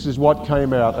 this is what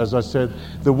came out. As I said,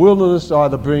 the wilderness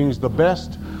either brings the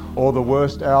best or the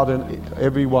worst out in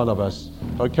every one of us.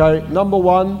 Okay, number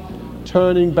 1,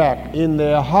 turning back. In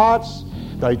their hearts,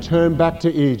 they turn back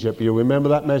to Egypt. You remember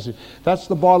that message. That's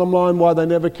the bottom line why they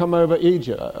never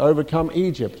overcome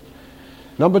Egypt.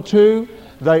 Number 2,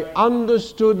 they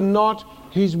understood not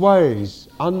his ways,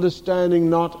 understanding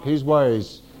not his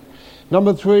ways.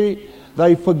 Number 3,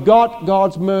 they forgot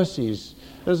God's mercies.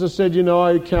 As I said,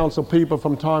 I counsel people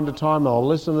from time to time, and I'll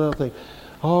listen and I'll think,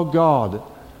 oh God,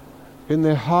 in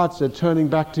their hearts they're turning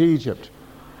back to Egypt.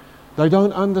 They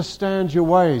don't understand your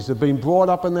ways. They've been brought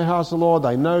up in the house of the Lord.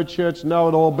 They know church, know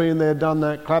it all, been there, done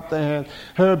that, clapped their hands,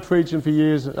 heard preaching for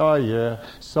years. Oh yeah,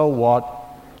 so what?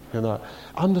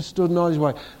 Understood not his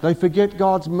way. They forget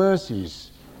God's mercies.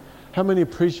 How many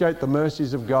appreciate the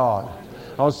mercies of God?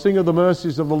 I'll sing of the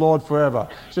mercies of the Lord forever.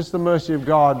 Just the mercy of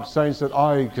God, saints, that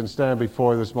I can stand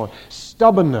before you this morning.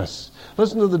 Stubbornness.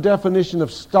 Listen to the definition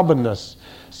of stubbornness.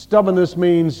 Stubbornness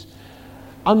means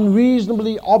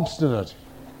unreasonably obstinate,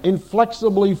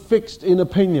 inflexibly fixed in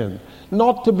opinion,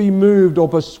 not to be moved or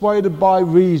persuaded by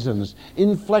reasons,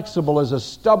 inflexible as a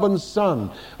stubborn son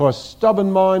or a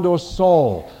stubborn mind or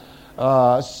soul,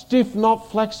 stiff, not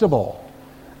flexible.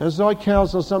 As I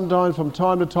counsel sometimes from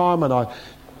time to time, and I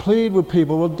plead with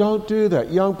people, well, don't do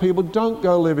that. Young people, don't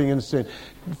go living in sin.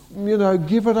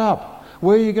 Give it up.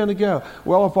 Where are you going to go?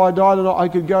 Well, if I died or not, I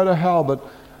could go to hell, but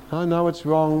I know it's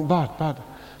wrong. But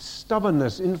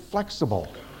stubbornness, inflexible,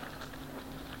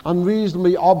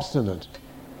 unreasonably obstinate,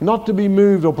 not to be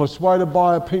moved or persuaded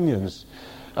by opinions.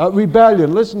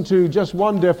 Rebellion. Listen to just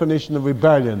one definition of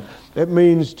rebellion. It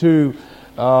means to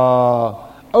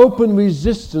open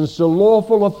resistance to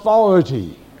lawful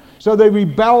authority. So they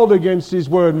rebelled against his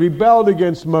word, and rebelled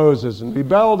against Moses, and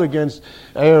rebelled against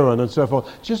Aaron, and so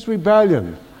forth. Just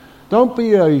rebellion. Don't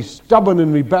be a stubborn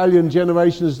and rebellion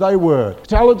generation as they were.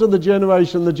 Tell it to the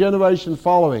generation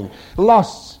following.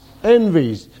 Lusts,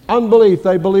 envies, unbelief,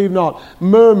 they believe not.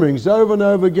 Murmurings, over and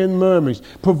over again murmurings.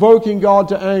 Provoking God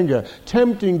to anger.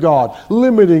 Tempting God.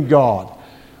 Limiting God.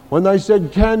 When they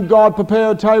said, can God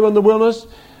prepare a table in the wilderness?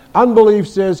 Unbelief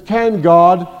says, can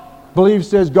God? Belief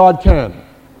says, God can.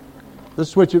 Let's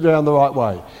switch it down the right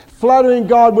way. Flattering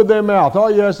God with their mouth. Oh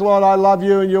yes, Lord, I love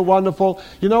you and you're wonderful.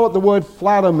 You know what the word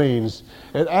flatter means?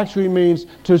 It actually means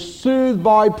to soothe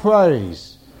by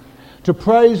praise. To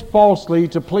praise falsely,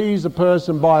 to please a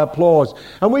person by applause.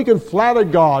 And we can flatter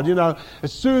God,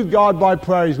 soothe God by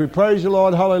praise. We praise you,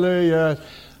 Lord, hallelujah.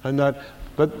 And that,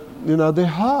 but, they're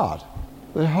hard.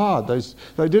 They're hard.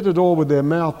 They did it all with their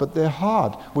mouth, but their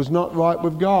heart was not right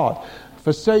with God.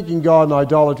 Forsaking God and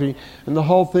idolatry, and the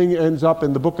whole thing ends up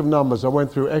in the book of Numbers. I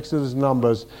went through Exodus and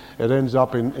Numbers. It ends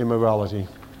up in immorality.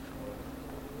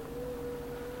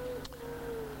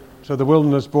 So the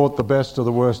wilderness brought the best of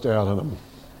the worst out of them.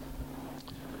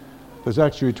 There's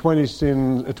actually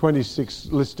 26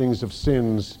 listings of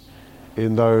sins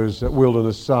in those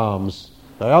wilderness psalms.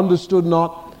 They understood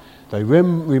not, they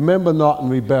remember not, and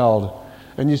rebelled.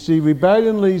 And you see,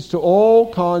 rebellion leads to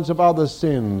all kinds of other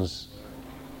sins.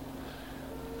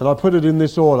 And I put it in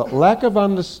this order. Lack of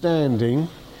understanding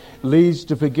leads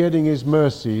to forgetting his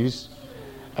mercies,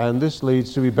 and this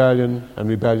leads to rebellion, and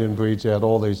rebellion breeds out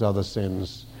all these other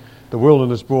sins. The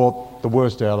wilderness brought the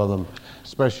worst out of them,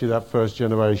 especially that first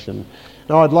generation.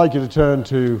 Now I'd like you to turn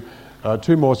to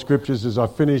two more scriptures as I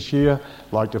finish here.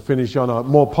 I'd like to finish on a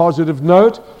more positive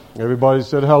note. Everybody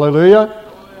said hallelujah.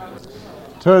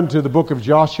 Turn to the book of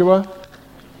Joshua,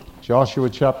 Joshua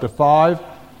chapter 5.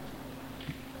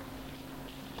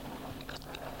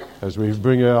 As we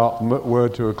bring our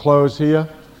word to a close here.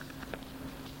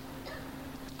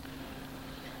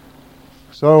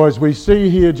 So as we see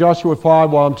here, Joshua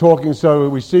 5, while I'm talking, so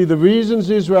we see the reasons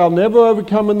Israel never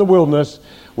overcome in the wilderness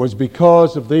was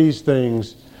because of these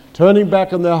things. Turning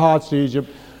back in their hearts to Egypt,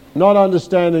 not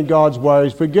understanding God's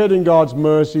ways, forgetting God's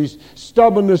mercies,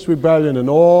 stubbornness, rebellion, and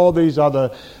all these other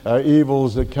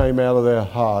evils that came out of their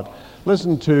heart.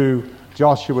 Listen to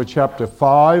Joshua chapter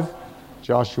 5.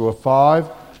 Joshua 5.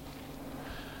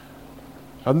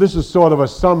 And this is sort of a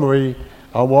summary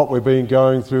on what we've been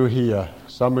going through here.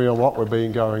 Summary on what we've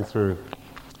been going through.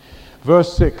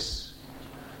 Verse 6.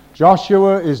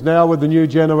 Joshua is now with the new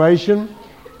generation.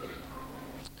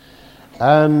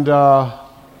 And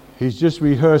he's just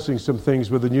rehearsing some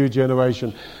things with the new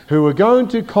generation who are going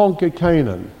to conquer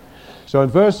Canaan. So in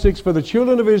verse 6, for the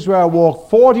children of Israel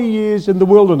walked 40 years in the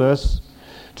wilderness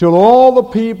till all the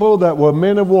people that were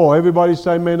men of war. Everybody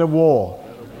say men of war.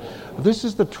 This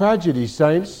is the tragedy,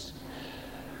 saints.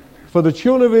 For the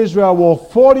children of Israel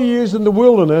walked 40 years in the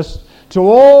wilderness till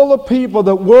all the people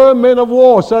that were men of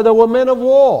war. So they were men of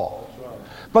war.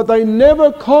 But they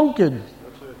never conquered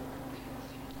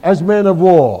as men of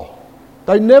war.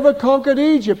 They never conquered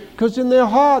Egypt because in their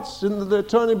hearts, they're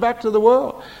turning back to the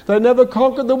world. They never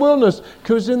conquered the wilderness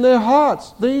because in their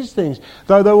hearts, these things,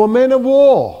 though they were men of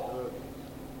war.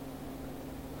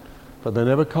 But they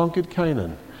never conquered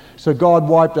Canaan. So God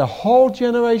wiped a whole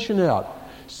generation out.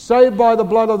 Saved by the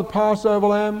blood of the Passover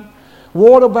lamb,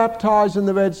 water baptized in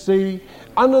the Red Sea,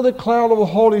 under the cloud of the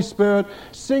Holy Spirit,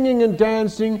 singing and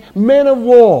dancing, men of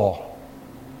war,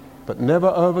 but never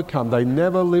overcome. They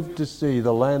never lived to see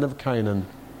the land of Canaan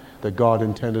that God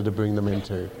intended to bring them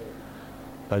into.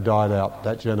 They died out,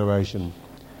 that generation.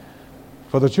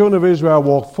 For the children of Israel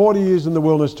walked 40 years in the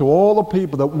wilderness to all the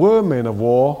people that were men of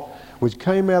war, which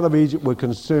came out of Egypt were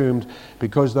consumed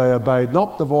because they obeyed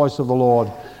not the voice of the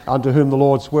Lord, unto whom the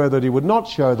Lord sware that he would not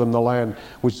show them the land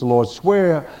which the Lord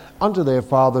sware unto their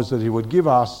fathers that he would give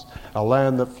us, a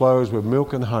land that flows with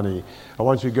milk and honey. I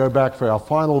want you to go back for our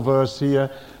final verse here,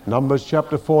 Numbers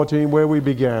chapter 14, where we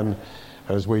began,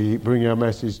 as we bring our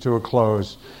message to a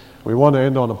close. We want to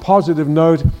end on a positive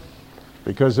note,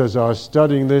 because as I was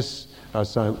studying this, I was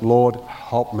saying, Lord,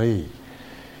 help me.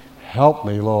 Help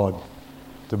me, Lord,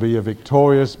 to be a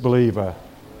victorious believer.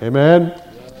 Amen?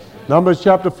 Numbers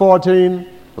chapter 14.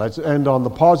 Let's end on the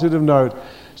positive note.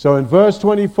 So in verse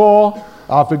 24,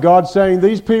 after God saying,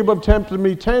 these people have tempted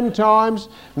me 10 times,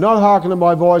 not hearkening to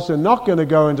my voice, and not going to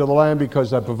go into the land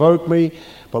because they provoked me.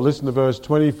 But listen to verse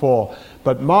 24.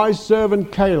 But my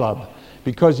servant Caleb,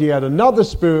 because he had another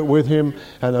spirit with him,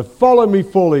 and have followed me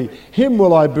fully, him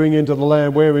will I bring into the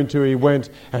land whereinto he went,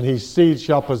 and his seed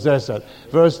shall possess it.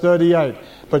 Verse 38.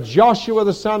 But Joshua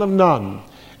the son of Nun,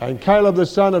 and Caleb the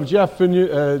son of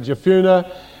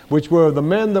Jephunneh, which were the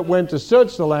men that went to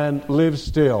search the land, live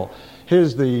still.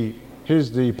 Here's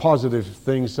the positive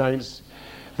thing, saints.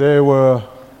 There were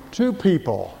two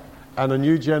people and a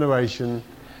new generation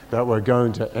that were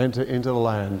going to enter into the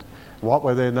land. What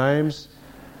were their names?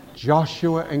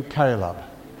 Joshua and Caleb.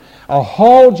 A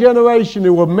whole generation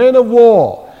who were men of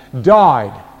war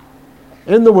died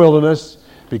in the wilderness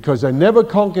because they never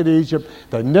conquered Egypt,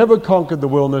 they never conquered the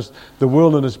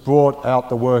wilderness brought out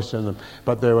the worst in them.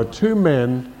 But there were two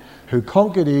men who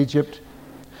conquered Egypt,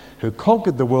 who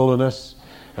conquered the wilderness,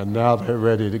 and now they're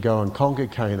ready to go and conquer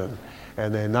Canaan.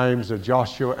 And their names are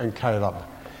Joshua and Caleb.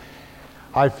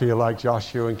 I feel like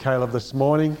Joshua and Caleb this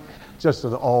morning, just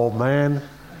an old man,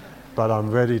 but I'm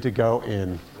ready to go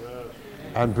in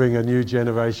and bring a new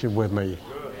generation with me.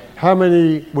 How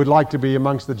many would like to be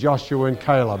amongst the Joshua and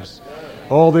Calebs?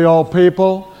 All the old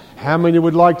people. How many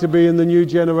would like to be in the new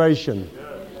generation?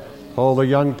 All the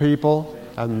young people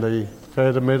and the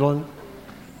fair to middling.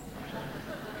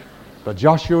 But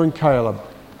Joshua and Caleb,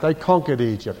 they conquered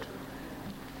Egypt.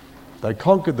 They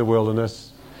conquered the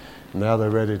wilderness. Now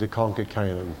they're ready to conquer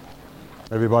Canaan.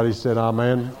 Everybody said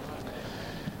amen.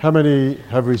 How many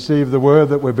have received the word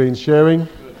that we've been sharing?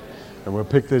 And we'll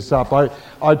pick this up.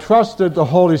 I trust that the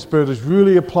Holy Spirit is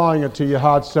really applying it to your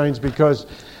heart, saints, because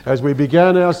as we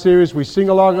began our series, we sing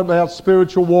a lot about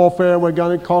spiritual warfare. We're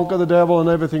going to conquer the devil and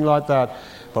everything like that.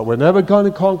 But we're never going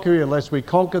to conquer unless we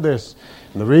conquer this.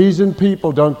 And the reason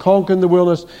people don't conquer in the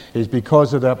wilderness is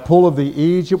because of that pull of the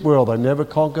Egypt world. They never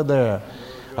conquer there.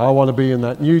 I want to be in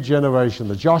that new generation,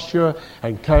 the Joshua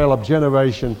and Caleb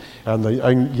generation, and the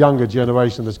younger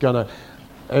generation that's going to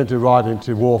enter right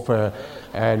into warfare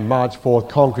and march forth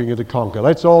conquering and to conquer.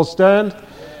 Let's all stand.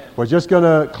 We're just going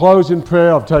to close in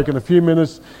prayer. I've taken a few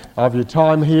minutes of your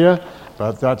time here,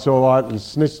 but that's all right, and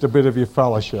snitched a bit of your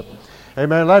fellowship.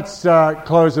 Amen. Let's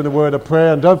close in a word of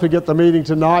prayer. And don't forget the meeting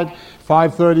tonight,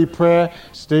 5:30 prayer.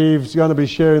 Steve's going to be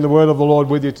sharing the word of the Lord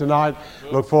with you tonight.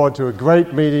 Look forward to a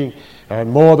great meeting and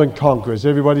more than conquerors.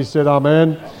 Everybody said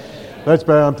amen. Let's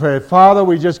bow and pray. Father,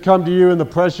 we just come to you in the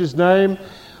precious name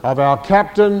of our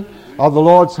captain of the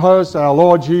Lord's host, our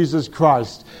Lord Jesus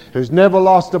Christ, who's never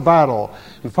lost a battle.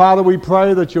 And Father, we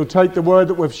pray that you'll take the word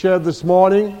that we've shared this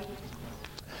morning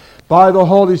by the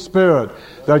Holy Spirit,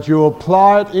 that you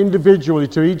apply it individually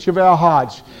to each of our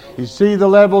hearts. You see the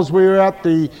levels we're at,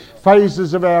 the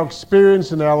phases of our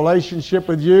experience and our relationship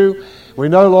with you. We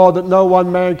know, Lord, that no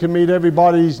one man can meet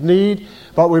everybody's need,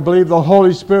 but we believe the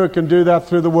Holy Spirit can do that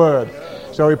through the Word.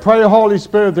 So we pray, Holy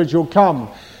Spirit, that you'll come,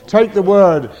 take the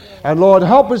Word, and Lord,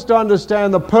 help us to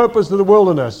understand the purpose of the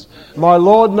wilderness. My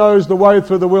Lord knows the way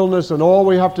through the wilderness, and all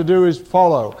we have to do is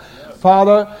follow.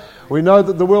 Father, we know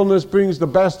that the wilderness brings the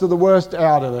best of the worst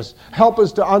out of us. Help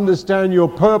us to understand your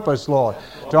purpose, Lord,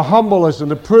 to humble us and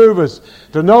to prove us,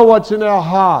 to know what's in our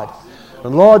heart.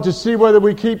 And Lord, to see whether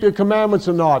we keep your commandments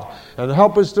or not. And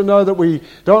help us to know that we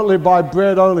don't live by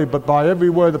bread only, but by every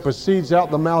word that proceeds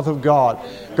out the mouth of God.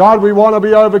 God, we want to be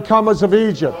overcomers of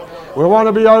Egypt. We want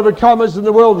to be overcomers in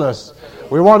the wilderness.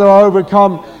 We want to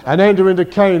overcome and enter into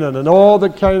Canaan and all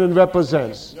that Canaan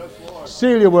represents.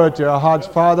 Seal your word to our hearts,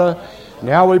 Father.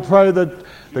 Now we pray that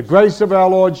the grace of our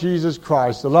Lord Jesus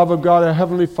Christ, the love of God our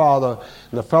Heavenly Father,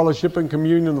 and the fellowship and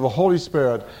communion of the Holy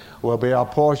Spirit will be our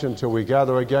portion till we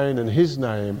gather again in His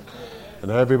name.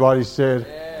 And everybody said,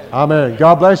 Amen.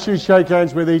 God bless you. Shake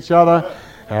hands with each other,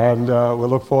 and we'll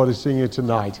look forward to seeing you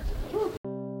tonight.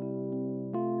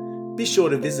 Be sure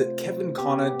to visit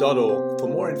kevinconnor.org for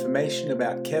more information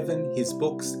about Kevin, his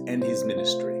books, and his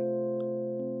ministry.